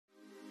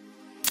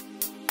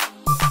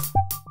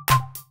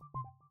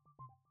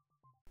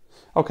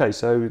Okay,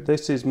 so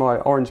this is my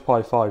Orange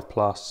Pi 5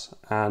 Plus,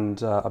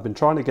 and I've been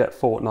trying to get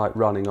Fortnite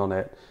running on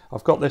it.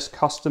 I've got this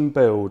custom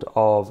build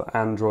of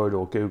Android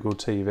or Google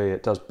TV.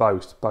 It does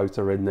both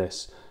are in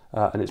this,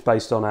 and it's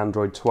based on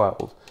Android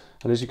 12.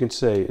 And as you can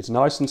see, it's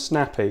nice and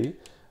snappy.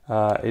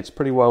 It's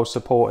pretty well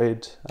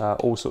supported.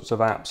 All sorts of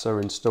apps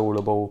are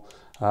installable,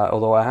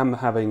 although I am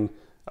having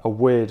a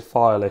weird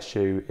file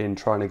issue in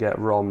trying to get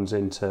ROMs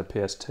into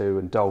PS2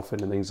 and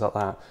Dolphin and things like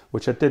that,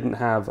 which I didn't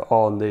have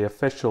on the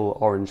official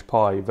Orange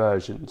Pi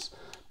versions.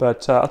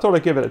 But I thought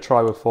I'd give it a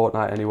try with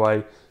Fortnite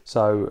anyway,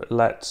 so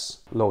let's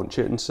launch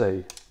it and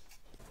see.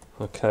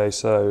 Okay,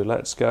 so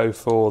let's go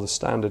for the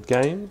standard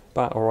game,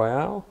 Battle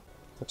Royale.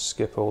 Let's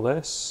skip all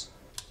this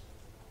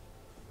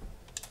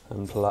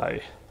and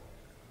play.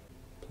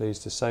 Please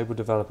disable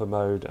developer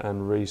mode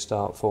and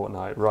restart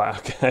Fortnite. Right,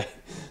 okay.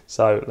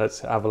 So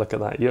let's have a look at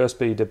that.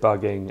 USB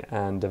debugging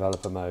and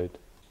developer mode.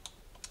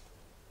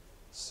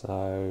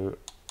 So,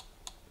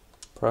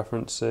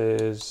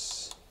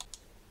 preferences.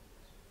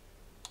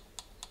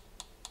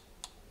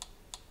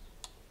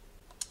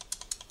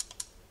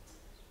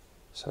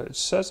 So it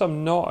says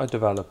I'm not a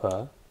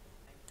developer.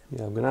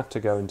 Yeah, I'm going to have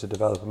to go into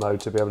developer mode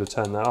to be able to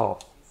turn that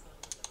off.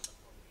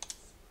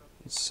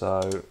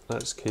 So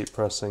let's keep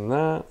pressing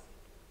that.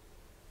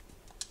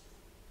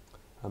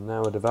 I'm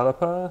now a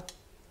developer,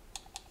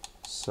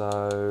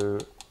 so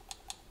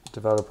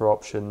developer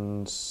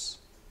options,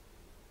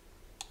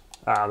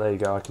 there you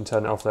go, I can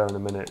turn it off there in a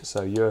minute.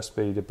 So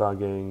USB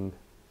debugging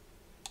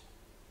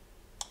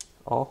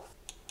off,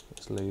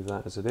 let's leave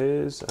that as it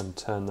is and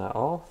turn that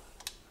off.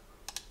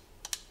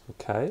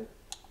 Okay,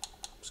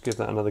 let's give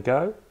that another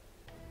go.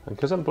 And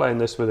because I'm playing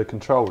this with a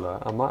controller,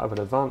 I might have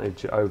an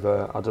advantage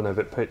over, I don't know if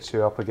it pits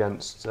you up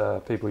against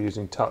people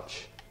using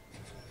touch.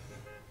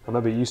 I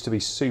remember it used to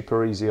be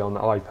super easy on the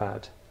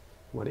iPad,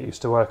 when it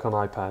used to work on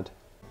iPad.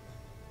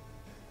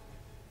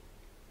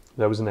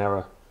 There was an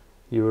error.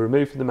 You were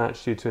removed from the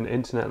match due to an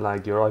internet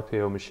lag, your IP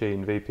or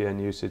machine,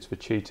 VPN usage for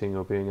cheating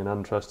or being an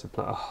untrusted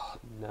player. Oh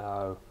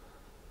no,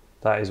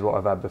 that is what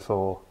I've had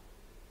before.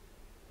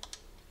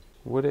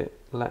 Would it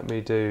let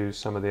me do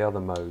some of the other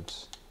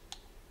modes?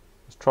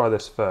 Let's try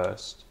this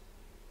first.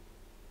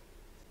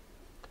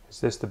 Is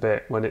this the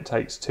bit when it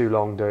takes too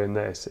long doing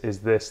this? Is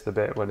this the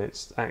bit when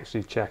it's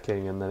actually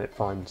checking and then it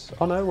finds,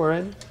 oh no, we're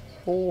in.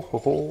 Oh, ho,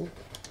 ho.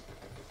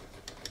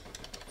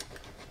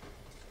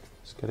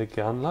 Let's get a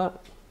gun,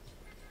 look.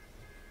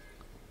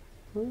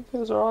 Oh, it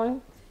feels alright.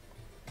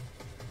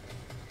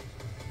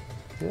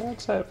 Yeah,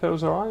 I'd say it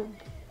feels alright.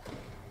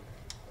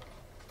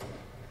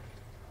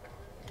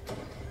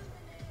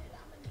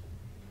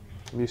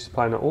 I'm used to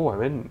playing it. Oh,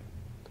 I'm in.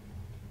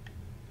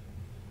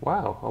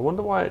 Wow, I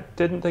wonder why it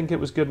didn't think it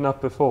was good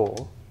enough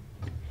before.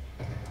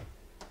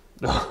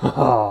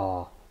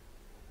 That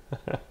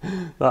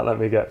let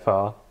me get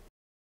far.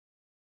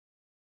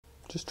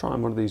 Just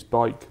trying one of these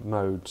bike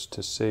modes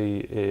to see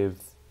if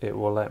it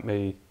will let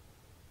me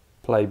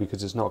play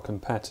because it's not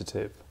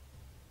competitive.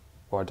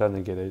 Well, I don't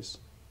think it is.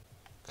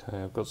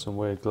 Okay, I've got some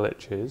weird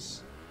glitches.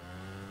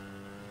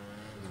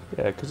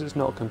 Yeah, because it's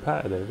not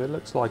competitive, it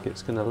looks like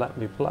it's going to let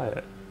me play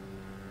it.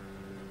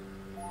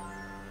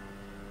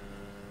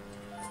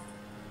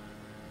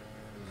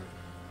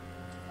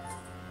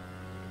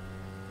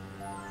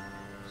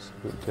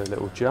 Do a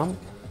little jump.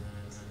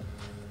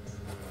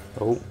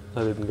 Oh,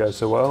 that didn't go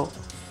so well.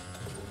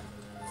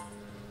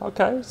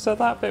 Okay, so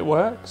that bit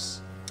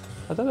works.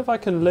 I don't know if I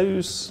can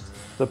lose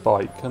the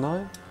bike, can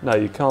I? No,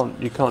 you can't.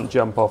 You can't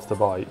jump off the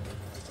bike.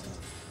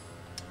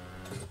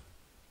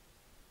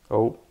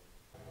 Oh,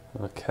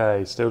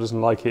 okay. Still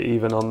doesn't like it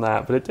even on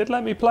that, but it did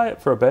let me play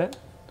it for a bit.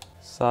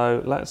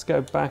 So let's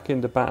go back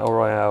into Battle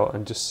Royale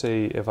and just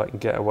see if I can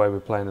get away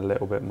with playing a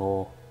little bit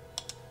more.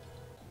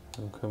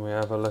 And can we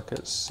have a look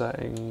at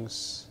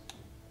settings?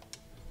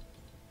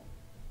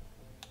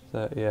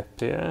 30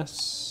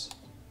 FPS,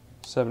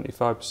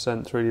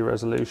 75% 3D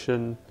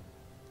resolution.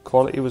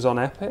 Quality was on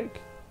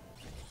Epic.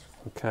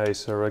 Okay,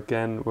 so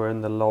again we're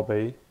in the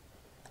lobby.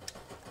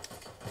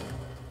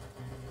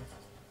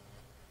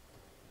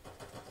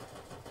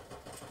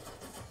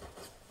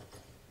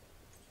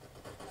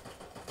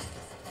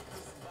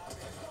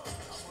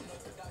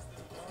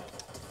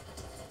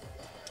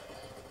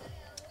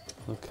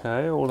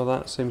 Okay, all of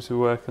that seems to be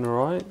working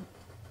alright.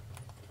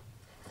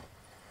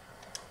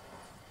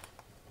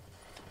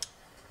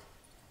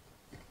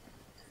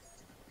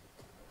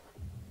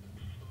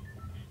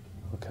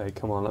 Okay,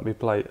 come on, let me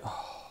play.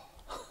 Oh,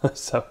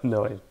 that's so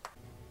annoying.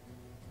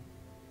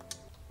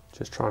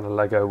 Just trying a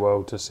Lego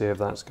world to see if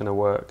that's going to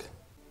work.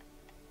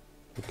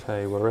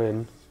 Okay, we're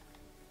in.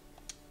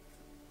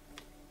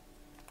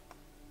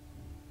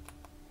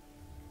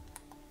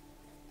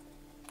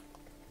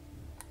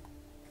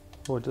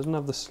 Oh, it doesn't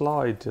have the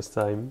slide this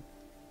time.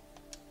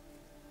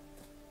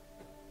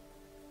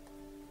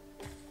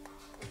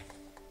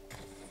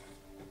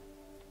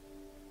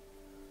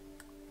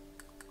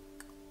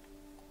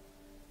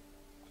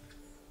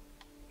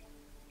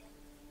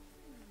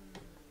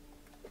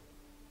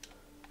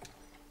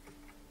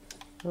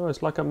 Oh,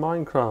 it's like a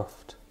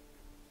Minecraft.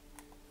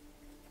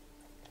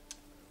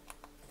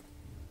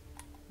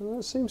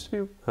 That seems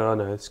to be... Oh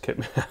no, it's kicked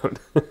me out.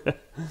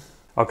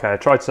 Okay, I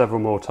tried several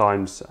more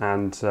times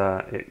and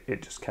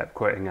it just kept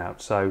quitting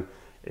out. So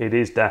it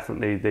is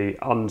definitely the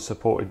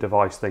unsupported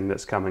device thing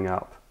that's coming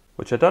up,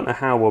 which I don't know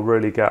how we'll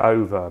really get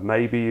over.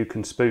 Maybe you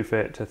can spoof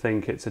it to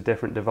think it's a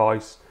different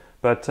device.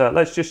 But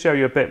let's just show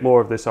you a bit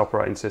more of this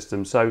operating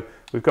system. So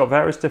we've got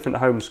various different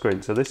home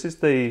screens. So this is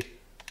the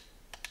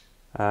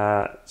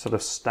sort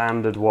of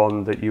standard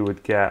one that you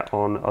would get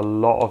on a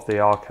lot of the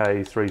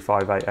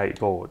RK3588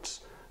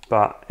 boards.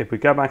 But if we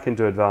go back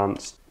into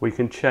advanced, we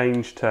can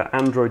change to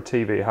Android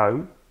TV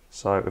Home.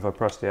 So if I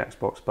press the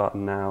Xbox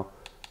button now,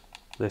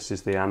 this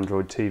is the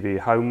Android TV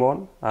Home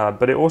one.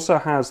 But it also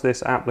has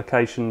this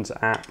applications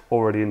app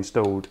already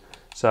installed.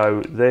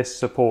 So this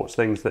supports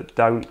things that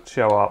don't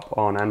show up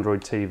on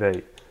Android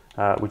TV,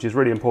 which is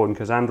really important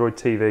because Android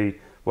TV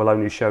will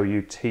only show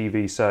you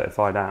TV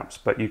certified apps,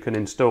 but you can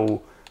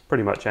install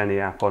pretty much any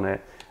app on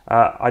it.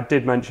 I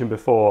did mention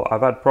before,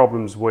 I've had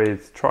problems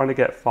with trying to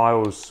get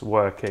files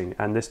working,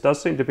 and this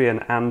does seem to be an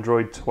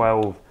Android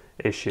 12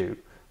 issue,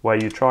 where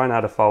you try and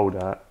add a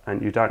folder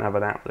and you don't have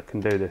an app that can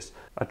do this.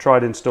 I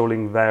tried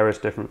installing various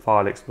different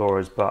file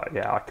explorers, but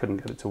yeah, I couldn't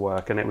get it to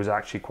work, and it was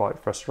actually quite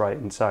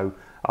frustrating, so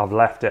I've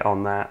left it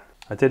on that.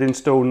 I did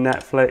install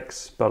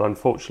Netflix, but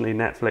unfortunately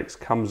Netflix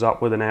comes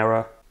up with an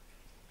error.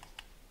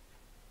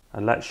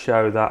 And let's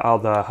show that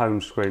other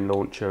home screen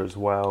launcher as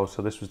well.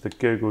 So this was the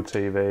Google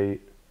TV,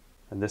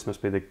 and this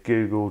must be the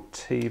Google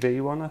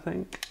TV one, I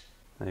think.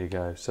 There you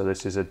go. So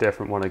this is a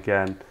different one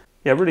again.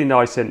 Yeah, really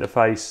nice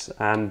interface,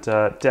 and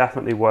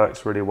definitely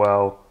works really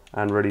well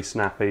and really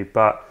snappy.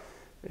 But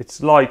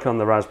it's like on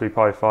the Raspberry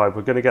Pi 5,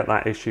 we're going to get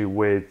that issue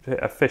with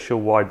official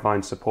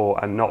wideband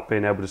support and not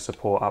being able to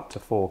support up to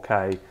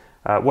 4K.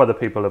 Whether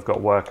people have got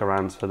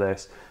workarounds for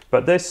this.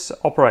 But this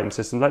operating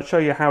system, let's show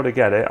you how to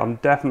get it. I'm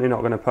definitely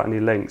not going to put any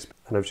links,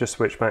 and I've just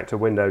switched back to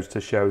Windows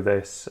to show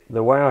this.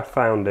 The way I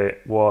found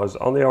it was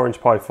on the Orange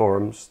Pi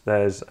forums.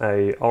 There's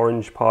a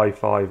Orange Pi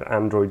 5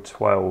 Android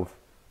 12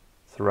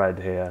 thread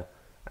here,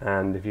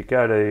 and if you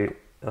go to,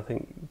 I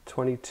think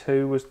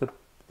 22 was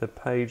the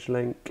page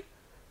link.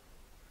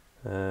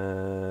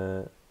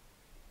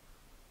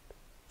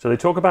 So they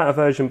talk about a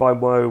version by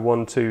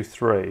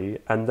Woe123,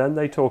 and then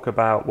they talk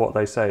about what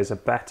they say is a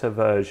better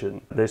version,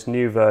 this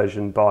new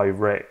version by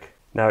Rick.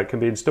 Now it can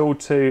be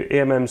installed to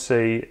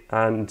eMMC,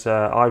 and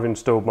I've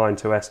installed mine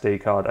to SD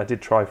card. I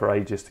did try for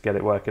ages to get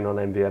it working on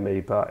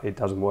NVMe, but it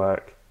doesn't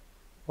work,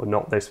 or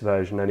not this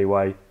version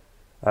anyway.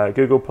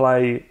 Google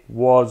Play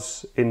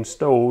was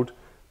installed,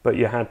 but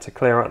you had to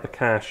clear out the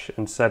cache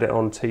and set it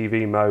on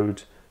TV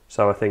mode,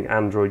 so I think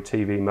Android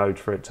TV mode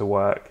for it to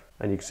work.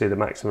 And you can see the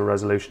maximum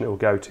resolution it will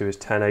go to is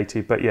 1080.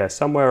 But yeah,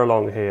 somewhere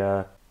along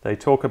here, they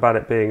talk about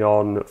it being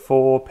on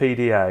 4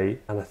 PDA,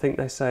 and I think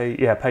they say,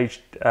 yeah, page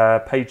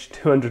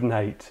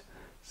 208.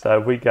 So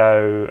we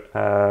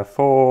go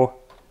 4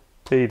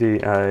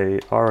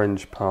 PDA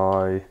Orange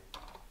Pi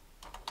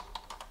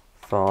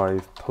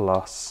 5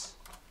 Plus,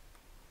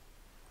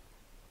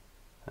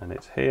 and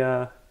it's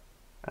here.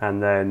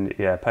 And then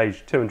yeah,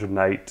 page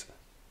 208.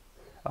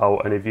 Oh,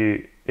 and if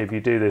you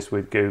do this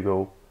with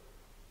Google,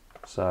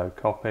 so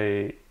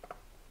copy,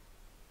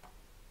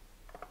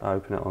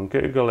 open it on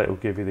Google, it will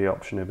give you the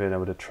option of being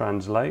able to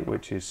translate,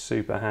 which is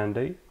super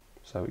handy.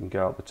 So we can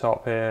go up the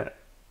top here,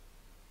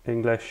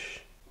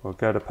 English, we'll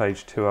go to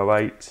page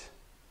 208,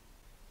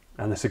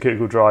 and there's a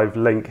Google Drive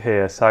link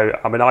here. So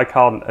I mean, I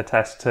can't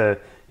attest to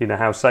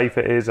how safe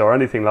it is or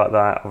anything like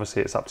that.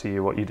 Obviously it's up to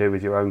you what you do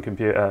with your own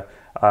computer.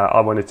 I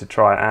wanted to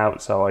try it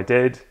out, so I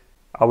did.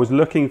 I was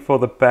looking for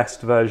the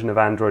best version of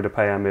Android to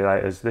Pay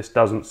emulators. This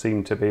doesn't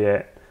seem to be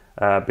it.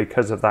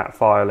 Because of that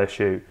file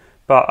issue,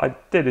 but I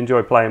did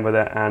enjoy playing with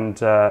it, and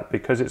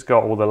because it's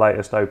got all the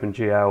latest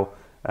OpenGL,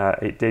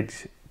 it did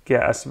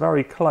get us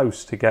very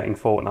close to getting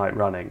Fortnite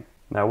running.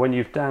 Now when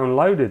you've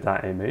downloaded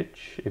that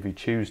image, if you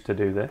choose to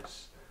do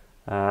this,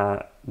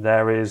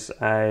 there is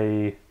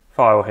a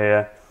file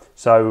here,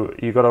 so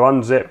you've got to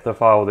unzip the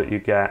file that you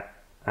get,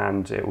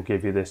 and it will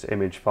give you this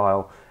image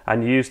file,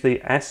 and use the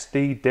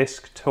SD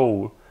disk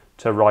tool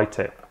to write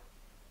it,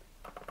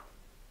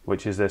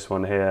 which is this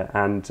one here.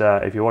 And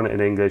if you want it in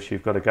English,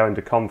 you've got to go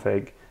into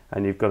config,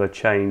 and you've got to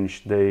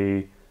change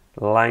the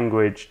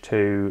language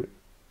to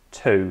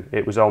 2.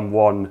 It was on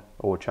 1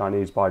 or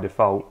Chinese by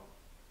default.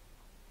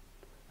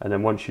 And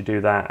then once you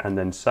do that and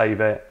then save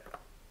it,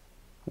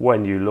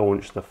 when you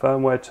launch the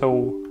firmware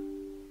tool,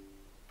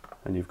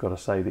 and you've got to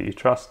say that you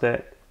trust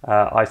it,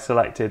 I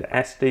selected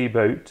SD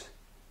boot,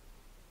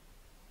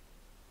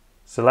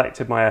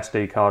 selected my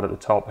SD card at the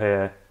top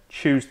here,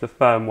 choose the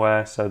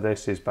firmware, so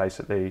this is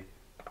basically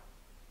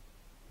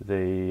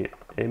the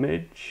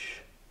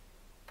image,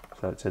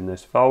 so it's in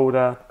this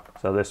folder,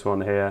 so this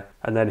one here,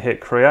 and then hit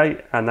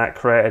create, and that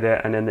created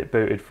it, and then it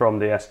booted from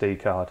the SD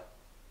card.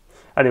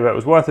 Anyway, it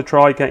was worth a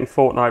try getting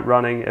Fortnite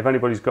running. If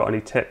anybody's got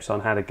any tips on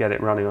how to get it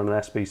running on an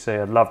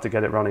SBC, I'd love to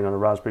get it running on a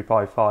Raspberry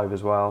Pi 5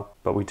 as well.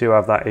 But we do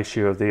have that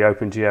issue of the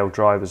OpenGL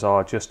drivers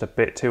are just a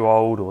bit too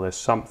old, or there's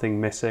something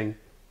missing.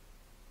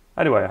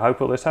 Anyway, I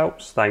hope all this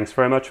helps. Thanks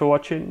very much for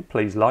watching.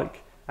 Please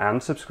like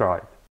and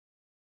subscribe.